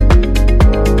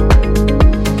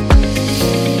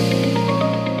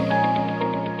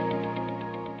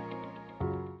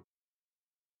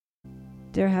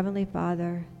Dear Heavenly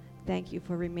Father, thank you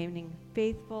for remaining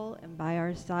faithful and by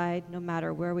our side no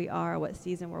matter where we are, what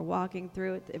season we're walking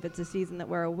through. If it's a season that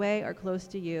we're away or close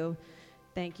to you,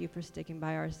 thank you for sticking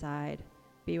by our side.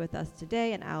 Be with us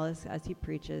today and Alice as he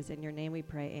preaches. In your name we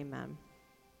pray, amen.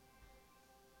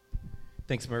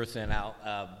 Thanks, Marissa and Al.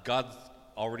 God's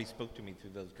already spoke to me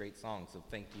through those great songs, so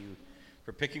thank you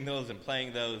for picking those and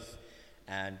playing those,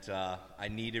 and I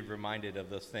needed reminded of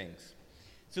those things.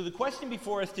 So the question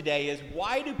before us today is,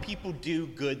 why do people do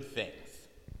good things?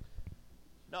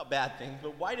 Not bad things,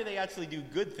 but why do they actually do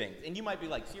good things? And you might be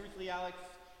like, seriously, Alex?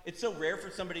 It's so rare for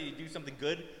somebody to do something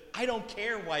good. I don't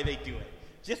care why they do it.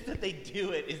 Just that they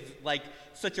do it is like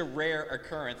such a rare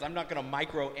occurrence. I'm not going to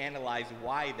microanalyze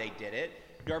why they did it.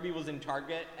 Darby was in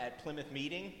Target at Plymouth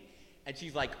meeting, and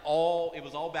she's like, it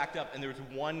was all backed up, and there was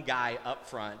one guy up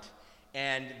front,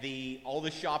 and all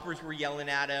the shoppers were yelling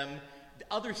at him.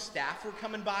 The other staff were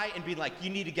coming by and being like, you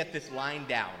need to get this line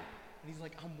down. And he's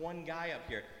like, I'm one guy up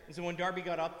here. And so when Darby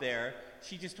got up there,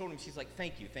 she just told him, she's like,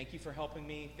 thank you for helping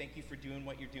me, thank you for doing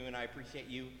what you're doing, I appreciate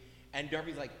you. And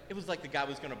Darby's like, it was like the guy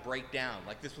was going to break down,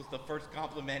 like this was the first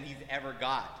compliment he's ever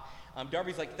got.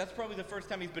 Darby's like, that's probably the first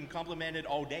time he's been complimented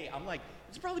all day. I'm like,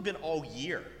 it's probably been all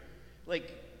year.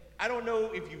 Like, I don't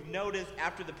know if you've noticed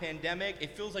after the pandemic,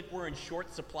 it feels like we're in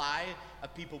short supply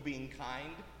of people being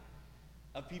kind,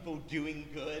 of people doing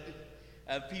good,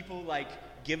 of people like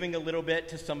giving a little bit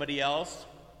to somebody else.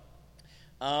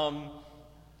 And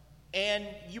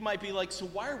you might be like, so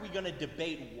why are we going to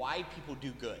debate why people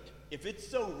do good? If it's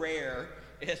so rare,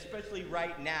 especially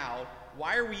right now,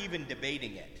 why are we even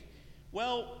debating it?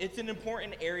 Well, it's an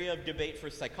important area of debate for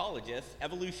psychologists.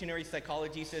 Evolutionary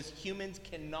psychology says humans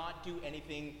cannot do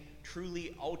anything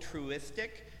truly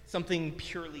altruistic, something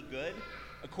purely good.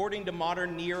 According to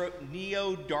modern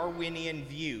neo-Darwinian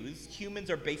views,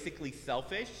 humans are basically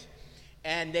selfish,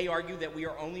 and they argue that we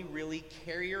are only really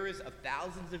carriers of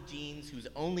thousands of genes whose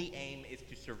only aim is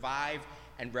to survive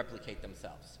and replicate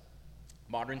themselves.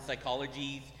 Modern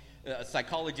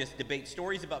psychologists debate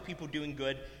stories about people doing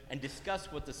good and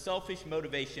discuss what the selfish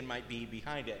motivation might be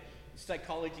behind it.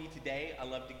 Psychology today, I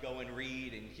love to go and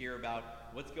read and hear about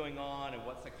what's going on and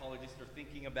what psychologists are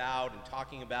thinking about and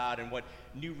talking about and what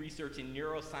new research in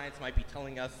neuroscience might be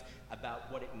telling us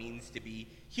about what it means to be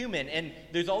human. And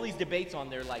there's all these debates on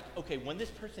there like, okay, when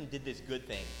this person did this good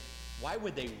thing, why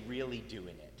were they really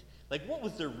doing it? Like, what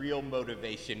was their real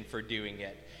motivation for doing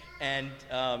it? And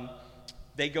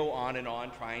they go on and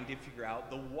on trying to figure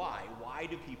out the why. Why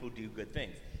do people do good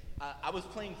things? I was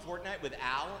playing Fortnite with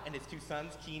Al and his two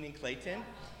sons, Keen and Clayton,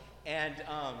 and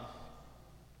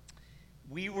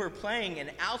we were playing,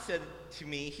 and Al said to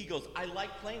me, he goes, I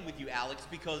like playing with you, Alex,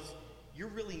 because you're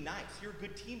really nice. You're a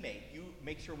good teammate. You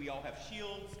make sure we all have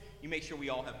shields. You make sure we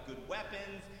all have good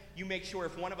weapons. You make sure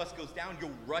if one of us goes down, you'll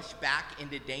rush back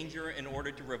into danger in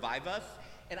order to revive us.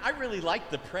 And I really liked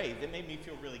the praise. It made me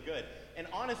feel really good. And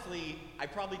honestly, I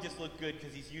probably just look good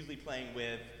because he's usually playing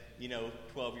with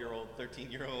 12-year-old,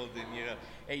 13-year-olds, and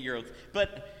 8-year-olds.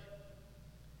 But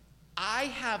I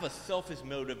have a selfish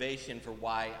motivation for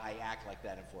why I act like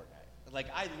that in Fortnite. Like,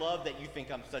 I love that you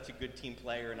think I'm such a good team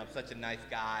player and I'm such a nice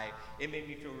guy. It made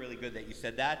me feel really good that you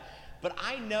said that. But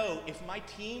I know if my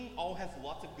team all has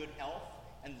lots of good health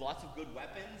and lots of good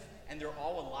weapons and they're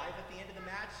all alive at the end of the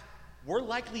match, we're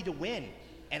likely to win.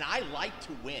 And I like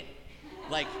to win.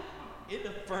 Like, it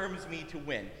affirms me to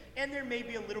win. And there may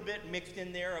be a little bit mixed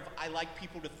in there of I like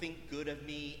people to think good of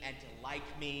me and to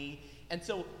like me. And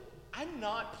so I'm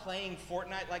not playing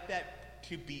Fortnite like that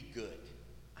to be good.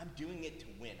 I'm doing it to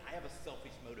win. I have a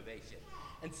selfish motivation.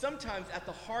 And sometimes at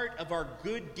the heart of our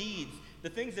good deeds, the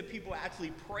things that people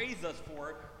actually praise us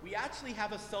for, we actually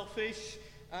have a selfish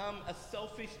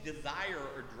desire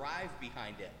or drive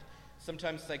behind it.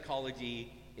 Sometimes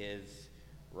psychology is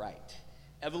right.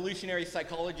 Evolutionary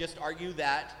psychologists argue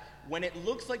that when it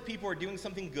looks like people are doing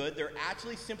something good, they're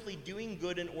actually simply doing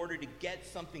good in order to get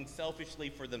something selfishly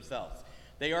for themselves.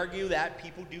 They argue that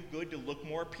people do good to look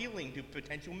more appealing to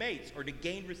potential mates or to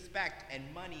gain respect and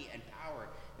money and power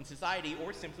in society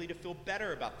or simply to feel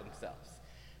better about themselves.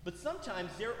 But sometimes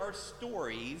there are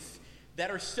stories that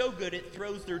are so good it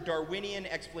throws their Darwinian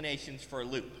explanations for a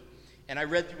loop. And I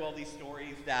read through all these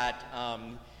stories that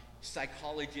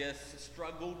psychologists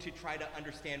struggle to try to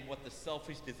understand what the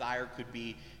selfish desire could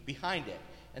be behind it.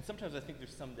 And sometimes I think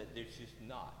there's some that there's just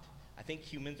not. I think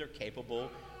humans are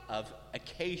capable of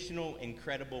occasional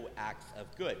incredible acts of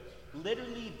good.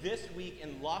 Literally this week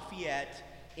in Lafayette,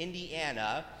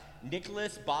 Indiana,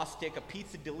 Nicholas Bostic, a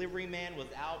pizza delivery man, was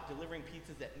out delivering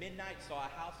pizzas at midnight, saw a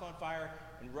house on fire,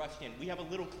 and rushed in. We have a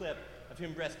little clip of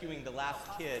him rescuing the last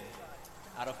kid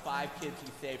out of 5 kids he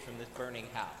saved from this burning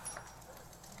house.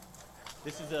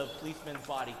 This is a policeman's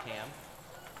body cam.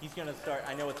 He's going to start,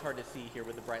 I know it's hard to see here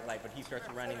with the bright light, but he starts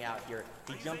running out here.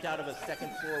 He jumped out of a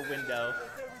second floor window.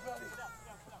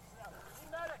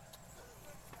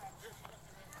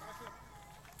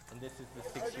 And this is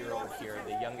the 6-year-old here,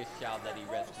 the youngest child that he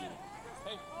rescued.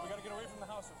 Hey, we got to get away from the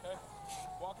house, okay?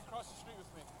 Walk across the street with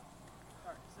me.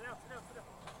 All right, sit down.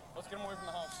 Let's get him away from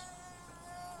the house.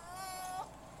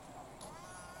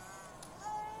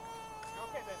 You're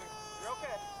okay, baby. You're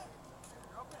okay.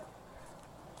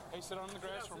 Hey, sit on the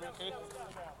grass for me, okay?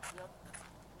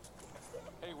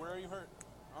 Hey, where are you hurt?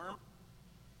 Arm?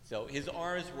 So his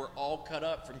arms were all cut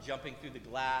up from jumping through the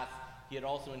glass. He had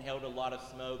also inhaled a lot of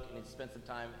smoke and had spent some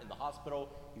time in the hospital.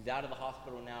 He's out of the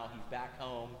hospital now. He's back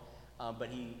home. But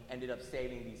he ended up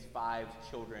saving these 5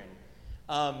 children.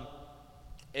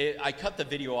 I cut the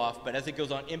video off, but as it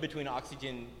goes on, in between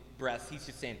oxygen breaths, he's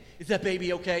just saying, "Is that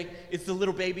baby okay? Is the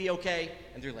little baby okay?"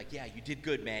 And they're like, "Yeah, you did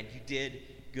good, man. You did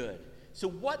good." So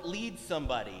what leads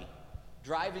somebody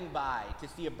driving by to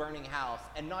see a burning house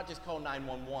and not just call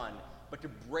 911, but to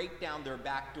break down their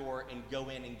back door and go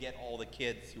in and get all the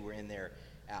kids who were in there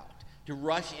out, to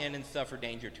rush in and suffer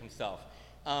danger to himself?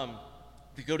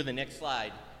 If you go to the next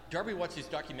slide, Darby watched this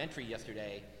documentary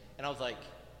yesterday, and I was like,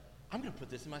 I'm going to put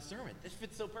this in my sermon. This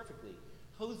fits so perfectly.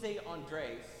 Jose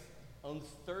Andres owns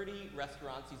 30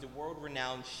 restaurants. He's a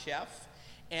world-renowned chef.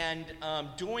 And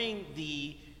during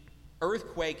the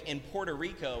earthquake in Puerto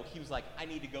Rico, he was like, I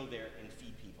need to go there and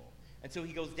feed people. And so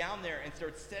he goes down there and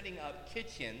starts setting up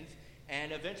kitchens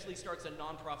and eventually starts a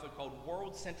nonprofit called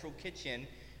World Central Kitchen.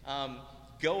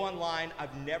 Go online.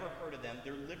 I've never heard of them.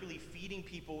 They're literally feeding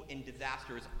people in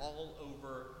disasters all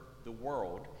over the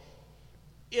world.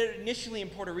 Initially in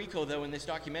Puerto Rico, though, in this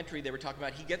documentary, they were talking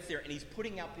about he gets there and he's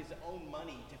putting out his own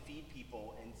money to feed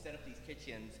people and set up these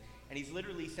kitchens. And he's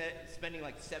literally spending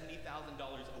like $70,000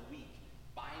 a week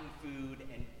buying food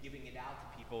and giving it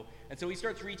out to people. And so he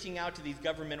starts reaching out to these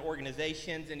government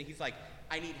organizations, and he's like,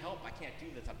 I need help. I can't do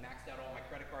this. I've maxed out all my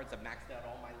credit cards. I've maxed out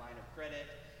all my line of credit.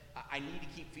 I need to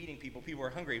keep feeding people. People are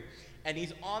hungry. And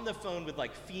he's on the phone with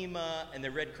like FEMA and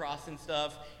the Red Cross and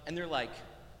stuff, and they're like,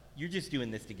 you're just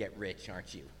doing this to get rich,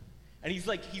 aren't you? And he's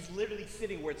literally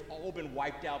sitting where it's all been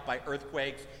wiped out by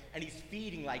earthquakes, and he's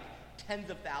feeding like tens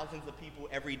of thousands of people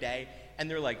every day, and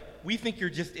they're like, we think you're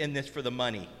just in this for the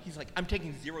money. He's like, I'm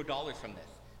taking $0 from this.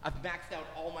 I've maxed out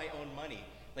all my own money.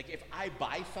 Like, if I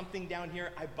buy something down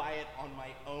here, I buy it on my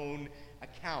own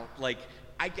account. Like,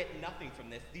 I get nothing from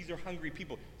this. These are hungry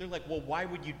people. They're like, well, why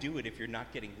would you do it if you're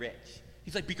not getting rich?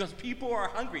 He's like, because people are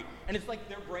hungry. And it's like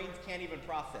their brains can't even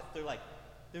process. They're like,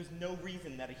 there's no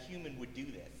reason that a human would do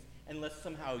this unless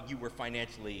somehow you were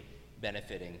financially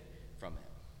benefiting from it.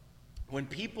 When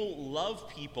people love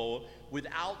people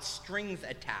without strings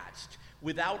attached,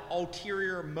 without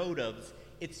ulterior motives,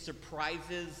 it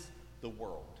surprises the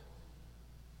world.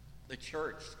 The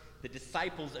church, the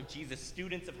disciples of Jesus,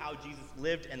 students of how Jesus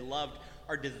lived and loved,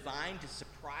 are designed to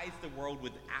surprise the world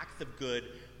with acts of good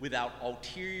without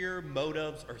ulterior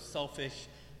motives or selfish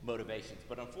motivations.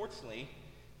 But unfortunately,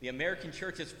 the American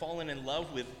church has fallen in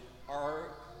love with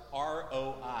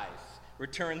ROIs,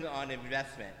 return on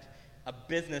investment, a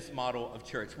business model of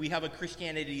church. We have a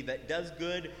Christianity that does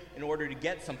good in order to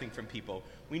get something from people.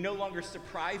 We no longer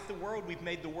surprise the world. We've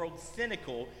made the world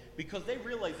cynical because they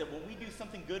realize that when we do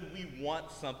something good, we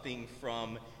want something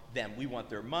from them. We want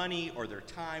their money or their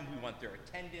time. We want their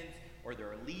attendance or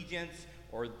their allegiance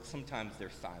or sometimes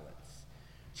their silence.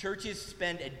 Churches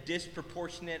spend a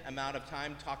disproportionate amount of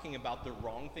time talking about the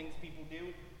wrong things people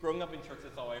do. Growing up in church,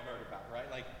 that's all I heard about,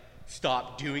 right? Like,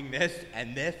 stop doing this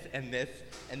and this and this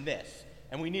and this.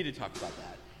 And we need to talk about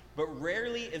that. But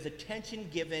rarely is attention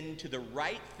given to the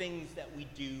right things that we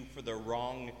do for the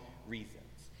wrong reasons.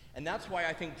 And that's why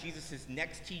I think Jesus'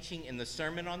 next teaching in the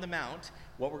Sermon on the Mount,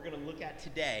 what we're going to look at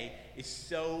today, is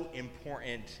so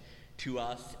important to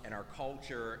us and our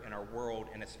culture and our world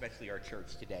and especially our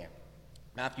church today.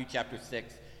 Matthew chapter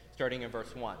 6, starting in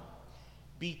verse 1.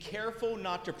 Be careful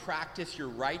not to practice your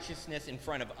righteousness in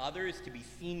front of others to be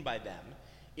seen by them.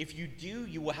 If you do,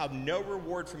 you will have no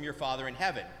reward from your Father in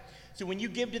heaven. So when you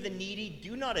give to the needy,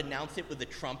 do not announce it with a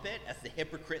trumpet, as the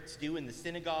hypocrites do in the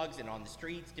synagogues and on the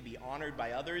streets to be honored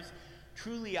by others.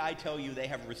 Truly, I tell you, they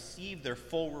have received their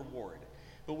full reward.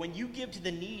 But when you give to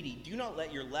the needy, do not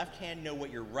let your left hand know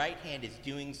what your right hand is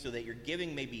doing, so that your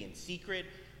giving may be in secret.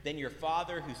 Then your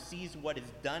Father, who sees what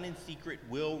is done in secret,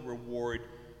 will reward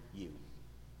you.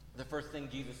 The first thing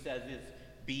Jesus says is,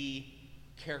 be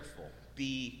careful,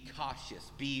 be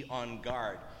cautious, be on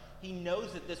guard. He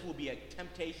knows that this will be a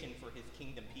temptation for his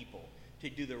kingdom people, to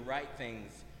do the right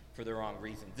things for the wrong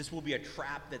reasons. This will be a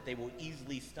trap that they will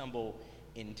easily stumble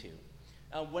into.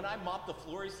 When I mop the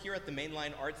floors here at the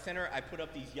Mainline Arts Center, I put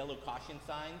up these yellow caution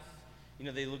signs. You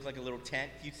know, they look like a little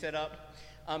tent you set up.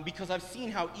 Because I've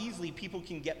seen how easily people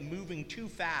can get moving too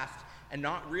fast and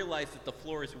not realize that the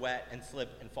floor is wet and slip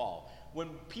and fall. When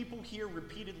people here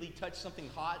repeatedly touch something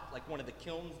hot, like one of the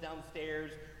kilns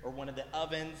downstairs or one of the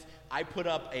ovens, I put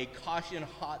up a caution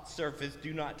hot surface,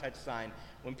 do not touch sign.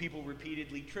 When people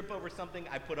repeatedly trip over something,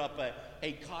 I put up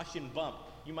a caution bump.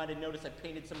 You might have noticed I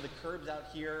painted some of the curbs out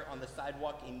here on the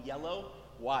sidewalk in yellow.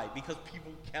 Why? Because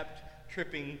people kept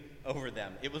tripping over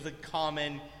them. It was a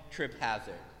common trip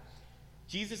hazard.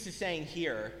 Jesus is saying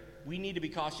here, we need to be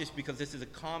cautious because this is a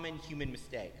common human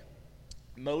mistake.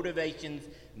 Motivations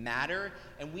matter,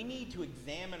 and we need to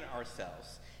examine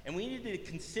ourselves. And we need to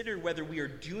consider whether we are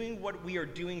doing what we are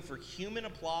doing for human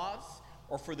applause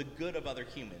or for the good of other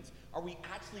humans. Are we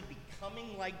actually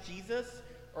becoming like Jesus,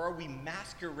 or are we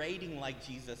masquerading like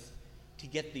Jesus to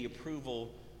get the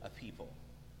approval of people?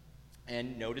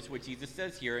 And notice what Jesus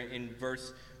says here in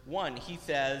verse 1. He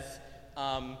says,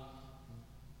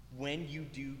 when you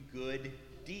do good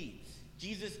deeds.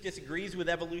 Jesus disagrees with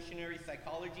evolutionary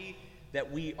psychology that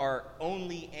we are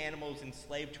only animals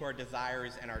enslaved to our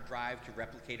desires and our drive to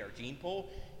replicate our gene pool.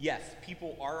 Yes,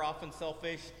 people are often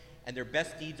selfish, and their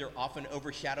best deeds are often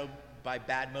overshadowed by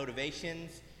bad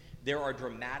motivations. There are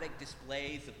dramatic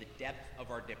displays of the depth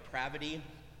of our depravity.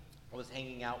 I was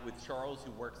hanging out with Charles,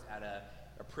 who works at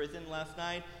a prison last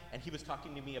night, and he was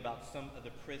talking to me about some of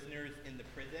the prisoners in the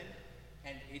prison,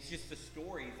 and it's just the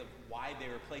stories of why they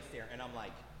were placed there. And I'm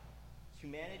like,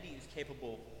 humanity is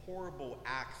capable of horrible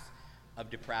acts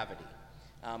of depravity.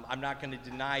 I'm not going to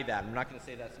deny that. I'm not going to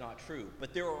say that's not true.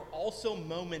 But there are also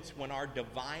moments when our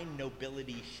divine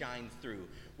nobility shines through,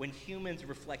 when humans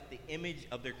reflect the image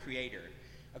of their Creator.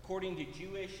 According to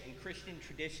Jewish and Christian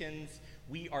traditions,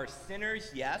 we are sinners,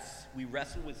 yes. We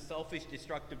wrestle with selfish,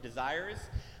 destructive desires,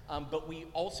 but we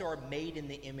also are made in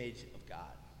the image of God.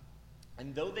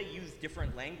 And though they use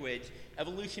different language,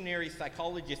 evolutionary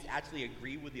psychologists actually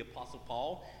agree with the Apostle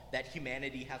Paul that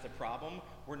humanity has a problem.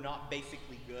 We're not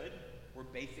basically good. We're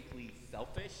basically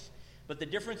selfish. But the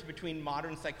difference between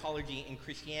modern psychology and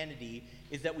Christianity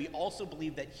is that we also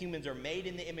believe that humans are made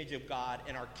in the image of God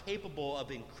and are capable of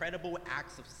incredible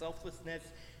acts of selflessness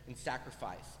and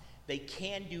sacrifice. They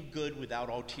can do good without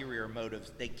ulterior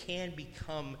motives. They can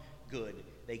become good.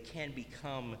 They can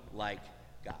become like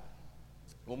God.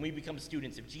 When we become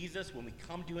students of Jesus, when we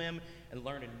come to him and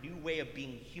learn a new way of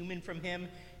being human from him,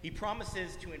 he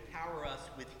promises to empower us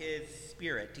with his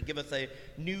Spirit, to give us a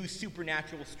new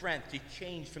supernatural strength to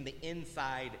change from the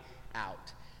inside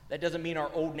out. That doesn't mean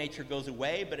our old nature goes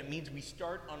away, but it means we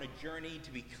start on a journey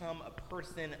to become a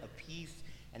person of peace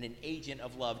and an agent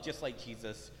of love, just like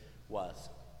Jesus was.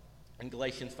 In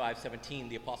Galatians 5:17,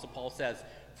 the Apostle Paul says,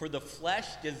 "For the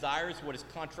flesh desires what is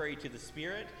contrary to the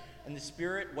Spirit, and the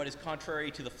Spirit what is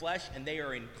contrary to the flesh, and they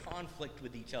are in conflict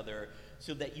with each other,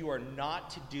 so that you are not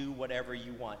to do whatever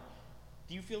you want."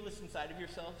 Do you feel this inside of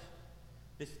yourself?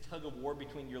 This tug of war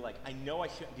between, you're like, I know I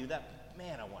shouldn't do that, but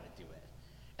man, I want to do it.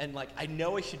 And like, I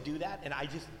know I should do that, and I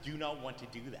just do not want to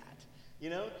do that. You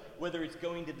know, whether it's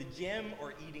going to the gym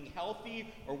or eating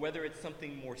healthy, or whether it's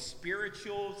something more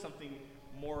spiritual, something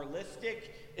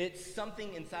moralistic, it's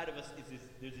something inside of us.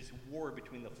 There's this war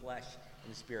between the flesh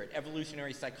and the spirit.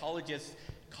 Evolutionary psychologists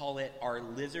call it our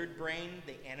lizard brain,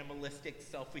 the animalistic,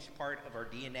 selfish part of our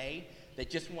DNA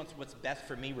that just wants what's best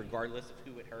for me regardless of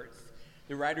who it hurts.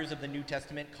 The writers of the New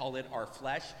Testament call it our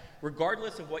flesh.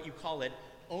 Regardless of what you call it,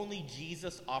 only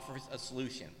Jesus offers a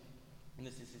solution. And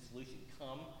this is his solution.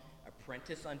 Come,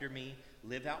 apprentice under me,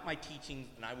 live out my teachings,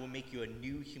 and I will make you a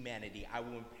new humanity. I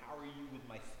will empower you with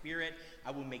my Spirit.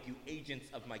 I will make you agents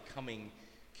of my coming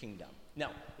kingdom.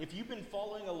 Now, if you've been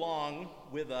following along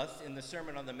with us in the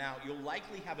Sermon on the Mount, you'll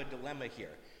likely have a dilemma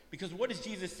here. Because what does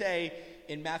Jesus say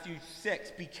in Matthew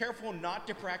 6? Be careful not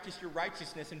to practice your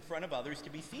righteousness in front of others to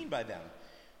be seen by them.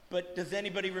 But does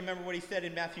anybody remember what he said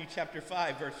in Matthew chapter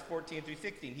 5, verse 14 through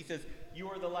 16? He says, you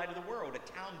are the light of the world. A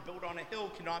town built on a hill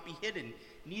cannot be hidden.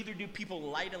 Neither do people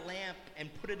light a lamp and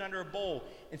put it under a bowl.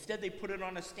 Instead, they put it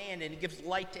on a stand, and it gives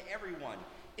light to everyone.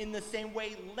 In the same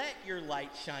way, let your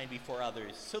light shine before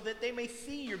others, so that they may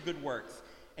see your good works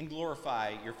and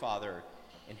glorify your Father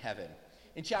in heaven.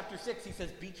 In chapter 6, he says,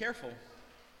 be careful.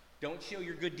 Don't show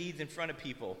your good deeds in front of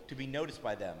people to be noticed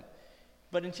by them.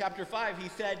 But in chapter 5, he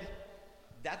said,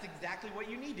 that's exactly what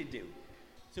you need to do.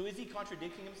 So is he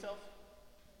contradicting himself?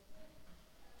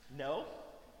 No?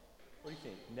 What do you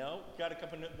think? No? Got a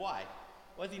couple of, why?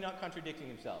 Why is he not contradicting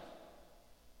himself?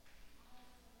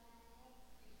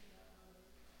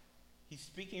 He's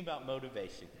speaking about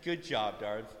motivation. Good job,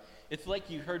 Darbs. It's like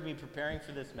you heard me preparing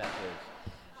for this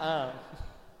message.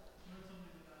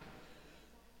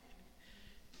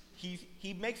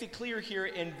 He makes it clear here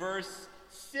in verse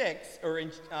 6, or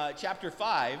in chapter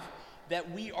 5,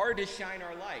 that we are to shine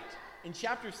our light. In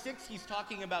chapter 6, he's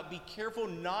talking about be careful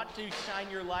not to shine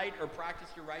your light or practice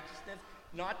your righteousness,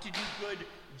 not to do good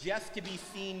just to be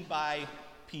seen by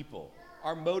people.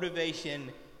 Our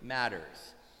motivation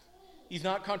matters. He's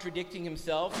not contradicting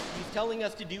himself. He's telling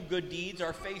us to do good deeds.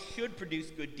 Our faith should produce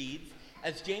good deeds.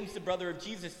 As James, the brother of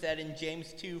Jesus, said in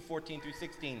James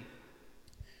 2:14-16,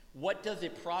 what does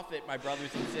it profit, my brothers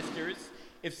and sisters,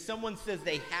 if someone says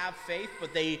they have faith,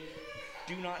 but they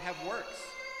do not have works?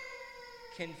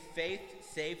 Can faith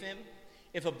save him?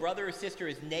 If a brother or sister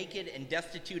is naked and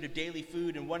destitute of daily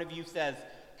food, and one of you says,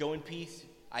 go in peace,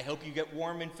 I hope you get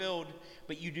warm and filled,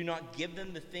 but you do not give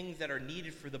them the things that are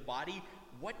needed for the body,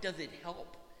 what does it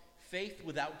help? Faith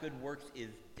without good works is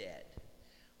dead.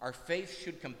 Our faith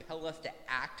should compel us to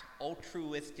act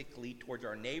altruistically towards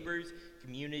our neighbors,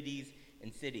 communities,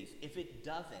 and cities. If it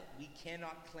doesn't, we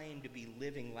cannot claim to be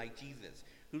living like Jesus,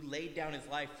 who laid down his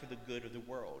life for the good of the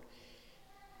world.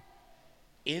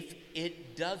 If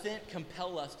it doesn't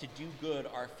compel us to do good,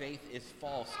 our faith is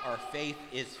false, our faith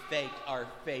is fake, our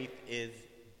faith is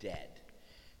dead.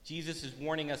 Jesus is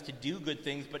warning us to do good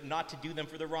things, but not to do them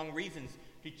for the wrong reasons,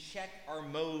 to check our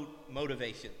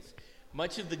motivations.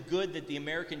 Much of the good that the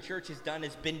American church has done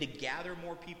has been to gather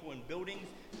more people in buildings,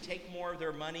 take more of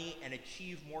their money, and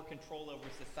achieve more control over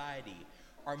society.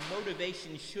 Our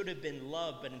motivation should have been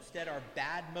love, but instead our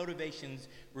bad motivations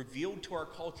revealed to our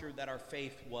culture that our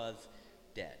faith was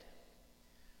dead.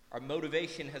 Our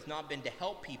motivation has not been to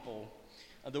help people.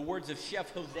 The words of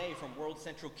Chef Jose from World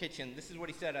Central Kitchen, this is what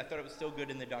he said. I thought it was so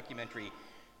good in the documentary.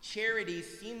 Charity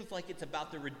seems like it's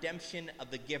about the redemption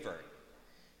of the giver,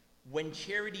 when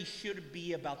charity should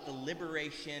be about the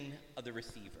liberation of the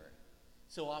receiver.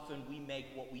 So often we make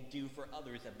what we do for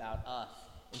others about us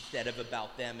instead of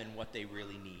about them and what they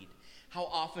really need. How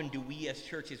often do we as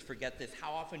churches forget this?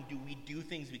 How often do we do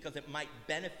things because it might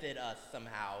benefit us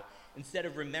somehow, instead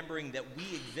of remembering that we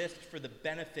exist for the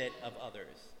benefit of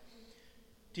others?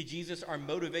 To Jesus, our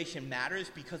motivation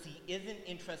matters because he isn't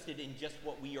interested in just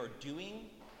what we are doing.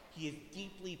 He is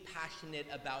deeply passionate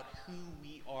about who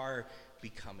we are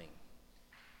becoming.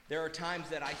 There are times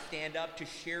that I stand up to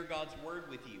share God's word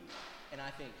with you, and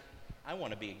I think, I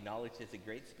want to be acknowledged as a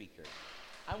great speaker.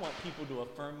 I want people to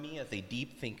affirm me as a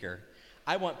deep thinker.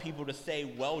 I want people to say,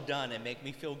 well done, and make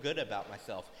me feel good about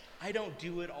myself. I don't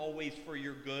do it always for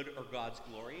your good or God's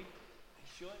glory.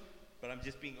 I should, but I'm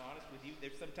just being honest with you.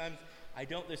 There's sometimes I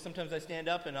don't. There's sometimes I stand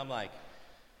up and I'm like,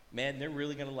 man, they're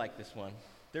really going to like this one.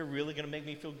 They're really going to make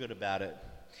me feel good about it.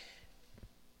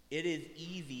 It is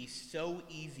easy, so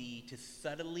easy, to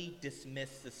subtly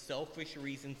dismiss the selfish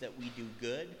reasons that we do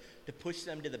good, to push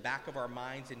them to the back of our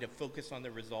minds and to focus on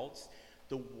the results.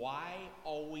 The why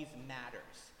always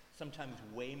matters, sometimes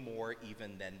way more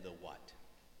even than the what.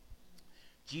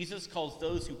 Jesus calls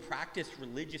those who practice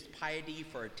religious piety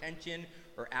for attention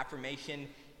or affirmation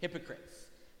hypocrites.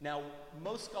 Now,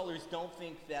 most scholars don't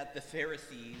think that the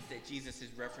Pharisees that Jesus is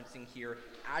referencing here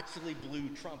actually blew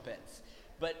trumpets.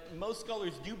 But most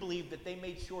scholars do believe that they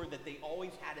made sure that they always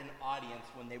had an audience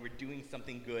when they were doing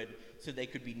something good so they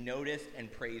could be noticed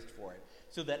and praised for it.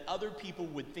 So that other people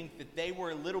would think that they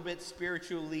were a little bit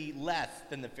spiritually less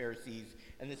than the Pharisees,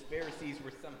 and the Pharisees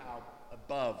were somehow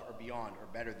above or beyond or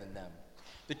better than them.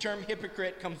 The term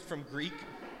hypocrite comes from Greek.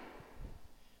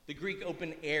 The Greek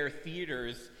open-air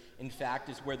theaters, in fact,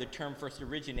 is where the term first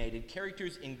originated.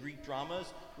 Characters in Greek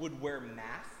dramas would wear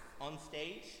masks on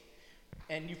stage.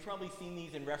 And you've probably seen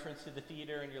these in reference to the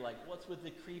theater, and you're like, what's with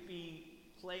the creepy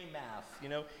play mask? You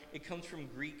know, it comes from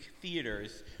Greek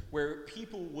theaters where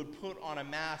people would put on a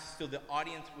mask so the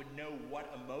audience would know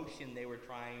what emotion they were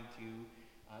trying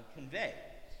to convey.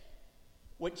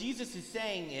 What Jesus is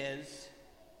saying is,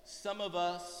 some of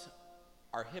us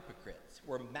are hypocrites.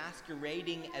 We're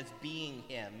masquerading as being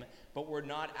him, but we're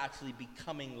not actually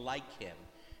becoming like him.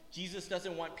 Jesus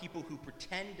doesn't want people who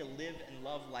pretend to live and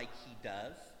love like he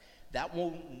does. That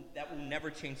will never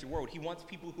change the world. He wants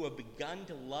people who have begun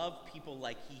to love people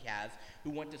like he has, who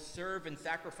want to serve and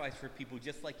sacrifice for people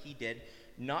just like he did,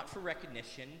 not for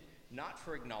recognition, not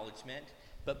for acknowledgement,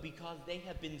 but because they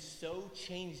have been so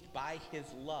changed by his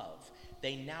love,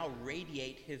 they now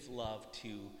radiate his love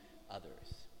to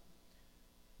others.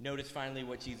 Notice finally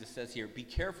what Jesus says here. Be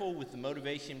careful with the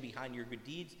motivation behind your good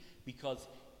deeds, because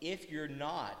if you're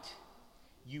not,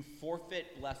 you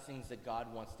forfeit blessings that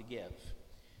God wants to give.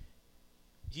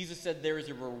 Jesus said there is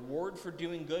a reward for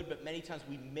doing good, but many times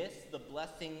we miss the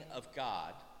blessing of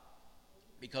God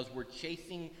because we're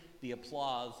chasing the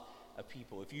applause of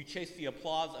people. If you chase the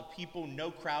applause of people,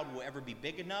 no crowd will ever be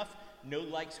big enough, no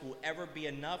likes will ever be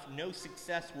enough, no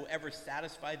success will ever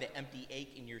satisfy the empty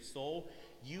ache in your soul.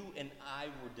 You and I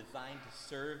were designed to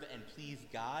serve and please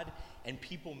God, and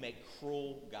people make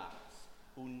cruel gods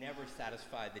who never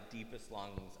satisfy the deepest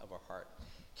longings of our heart.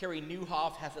 Carey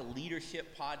Nieuwhof has a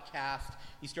leadership podcast.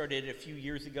 He started it a few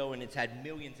years ago, and it's had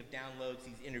millions of downloads.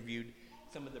 He's interviewed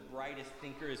some of the brightest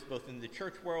thinkers, both in the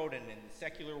church world and in the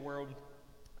secular world.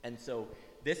 And so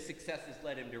this success has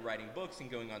led him to writing books and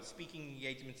going on speaking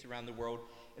engagements around the world.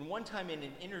 And one time in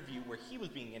an interview where he was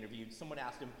being interviewed, someone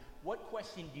asked him, "What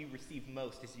question do you receive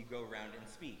most as you go around and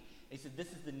speak?" And he said,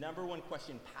 "This is the number one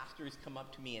question pastors come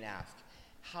up to me and ask.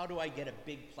 How do I get a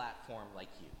big platform like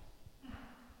you?"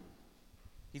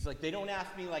 He's like, they don't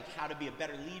ask me like how to be a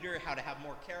better leader, how to have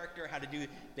more character, how to do,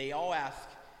 they all ask,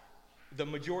 the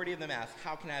majority of them ask,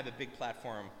 how can I have a big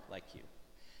platform like you?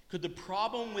 Could the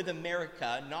problem with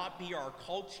America not be our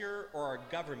culture or our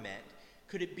government?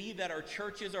 Could it be that our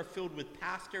churches are filled with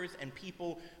pastors and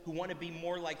people who want to be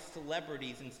more like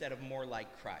celebrities instead of more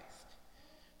like Christ?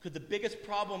 Could the biggest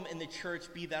problem in the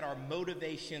church be that our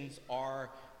motivations are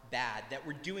bad, that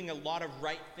we're doing a lot of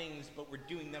right things, but we're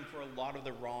doing them for a lot of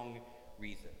the wrong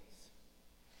reasons?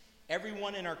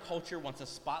 Everyone in our culture wants a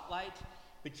spotlight,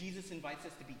 but Jesus invites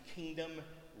us to be kingdom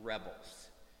rebels,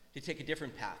 to take a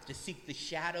different path, to seek the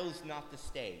shadows, not the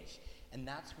stage. And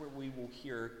that's where we will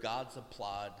hear God's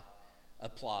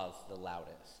applause the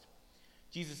loudest.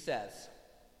 Jesus says,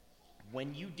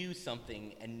 when you do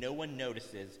something and no one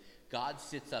notices, God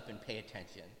sits up and pay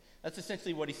attention. That's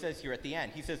essentially what he says here at the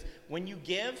end. He says, when you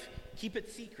give, keep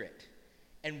it secret.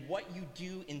 And what you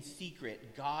do in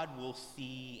secret, God will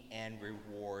see and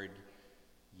reward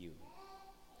you.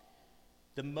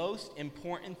 The most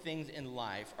important things in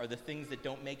life are the things that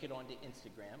don't make it onto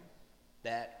Instagram,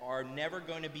 that are never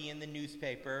going to be in the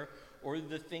newspaper, or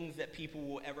the things that people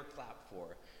will ever clap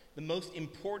for. The most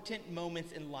important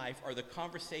moments in life are the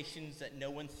conversations that no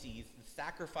one sees, the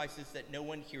sacrifices that no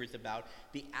one hears about,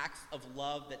 the acts of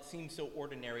love that seem so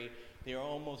ordinary, they are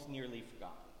almost nearly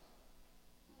forgotten.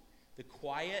 The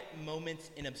quiet moments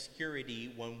in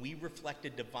obscurity when we reflect a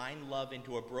divine love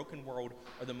into a broken world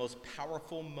are the most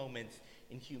powerful moments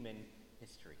in human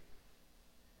history.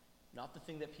 Not the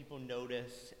thing that people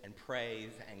notice and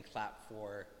praise and clap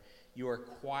for. You are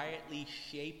quietly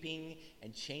shaping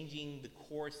and changing the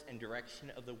course and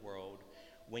direction of the world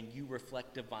when you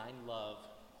reflect divine love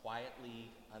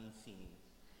quietly unseen.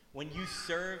 When you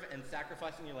serve and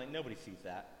sacrifice and you're like, nobody sees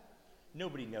that.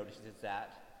 Nobody notices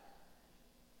that.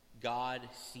 God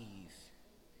sees.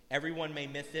 Everyone may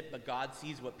miss it, but God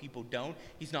sees what people don't.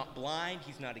 He's not blind.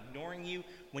 He's not ignoring you.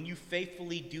 When you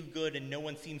faithfully do good and no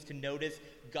one seems to notice,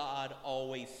 God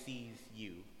always sees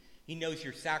you. He knows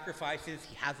your sacrifices.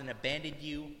 He hasn't abandoned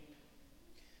you.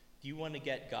 Do you want to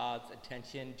get God's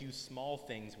attention? Do small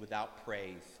things without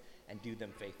praise and do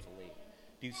them faithfully.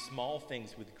 Do small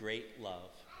things with great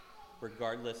love,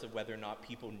 regardless of whether or not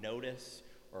people notice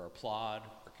or applaud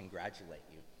or congratulate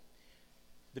you.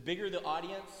 The bigger the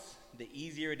audience, the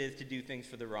easier it is to do things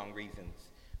for the wrong reasons.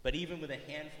 But even with a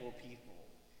handful of people,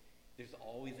 there's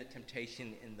always a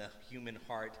temptation in the human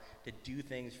heart to do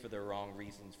things for the wrong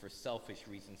reasons, for selfish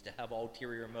reasons, to have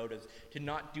ulterior motives, to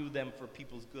not do them for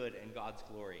people's good and God's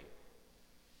glory.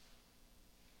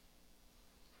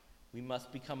 We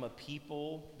must become a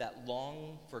people that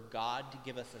long for God to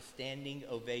give us a standing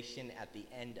ovation at the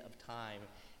end of time,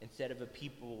 instead of a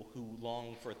people who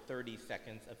long for 30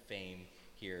 seconds of fame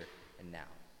here and now.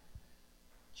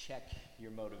 Check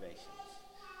your motivations.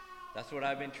 That's what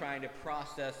I've been trying to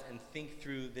process and think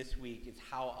through this week, is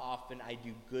how often I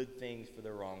do good things for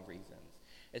the wrong reasons.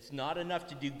 It's not enough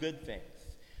to do good things.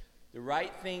 The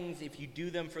right things, if you do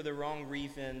them for the wrong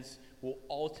reasons, will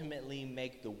ultimately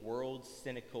make the world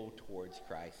cynical towards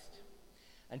Christ.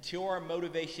 Until our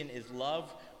motivation is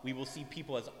love, we will see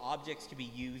people as objects to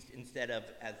be used instead of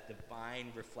as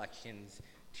divine reflections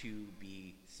to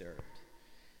be served.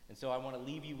 And so I want to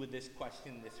leave you with this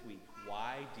question this week.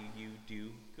 Why do you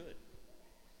do good?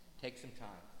 Take some time.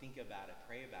 Think about it.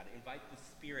 Pray about it. Invite the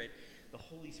Spirit, the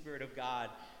Holy Spirit of God,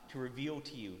 to reveal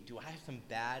to you, do I have some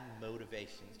bad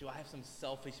motivations? Do I have some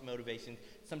selfish motivations?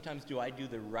 Sometimes do I do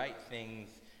the right things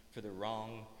for the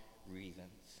wrong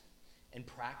reasons? And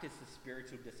practice the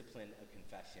spiritual discipline of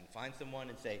confession. Find someone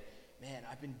and say, man,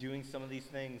 I've been doing some of these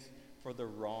things for the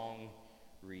wrong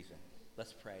reason.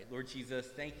 Let's pray. Lord Jesus,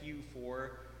 thank you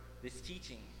for this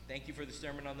teaching. Thank you for the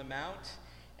Sermon on the Mount.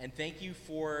 And thank you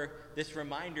for this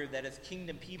reminder that as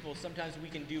kingdom people, sometimes we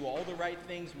can do all the right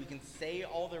things, we can say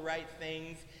all the right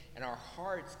things, and our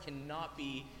hearts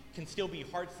can still be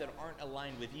hearts that aren't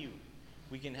aligned with you.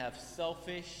 We can have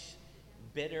selfish,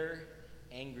 bitter,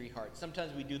 angry hearts.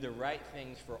 Sometimes we do the right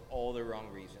things for all the wrong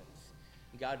reasons.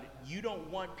 God, you don't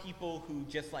want people who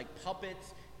just like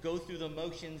puppets go through the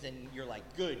motions and you're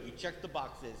like, good, you check the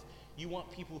boxes. You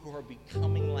want people who are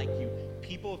becoming like you,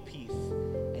 people of peace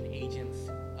and agents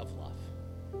of love.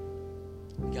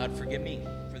 God, forgive me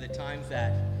for the times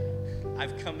that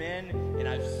I've come in and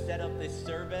I've set up this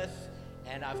service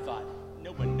and I've thought,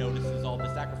 no one notices all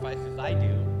the sacrifices I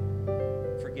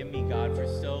do. Forgive me, God, for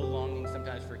so longing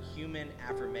sometimes for human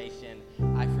affirmation.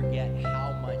 I forget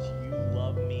how much you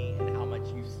love me and how much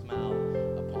you smile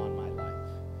upon my life.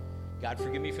 God,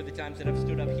 forgive me for the times that I've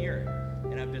stood up here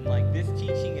and I've been like, this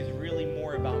teaching is really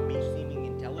more about me seeming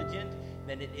intelligent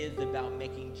than it is about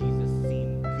making Jesus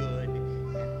seem good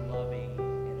and loving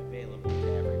and available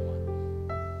to everyone.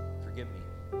 Forgive me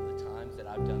for the times that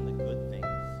I've done the good things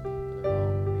for the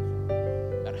wrong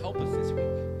reason. God, help us this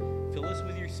week. Fill us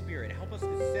with your Spirit. Help us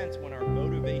to sense when our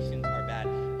motivations are bad.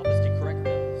 Help us to correct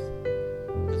those.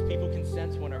 Because people can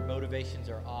sense when our motivations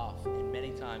are off, and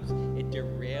many times it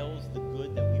derails the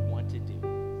good that we want to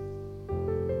do.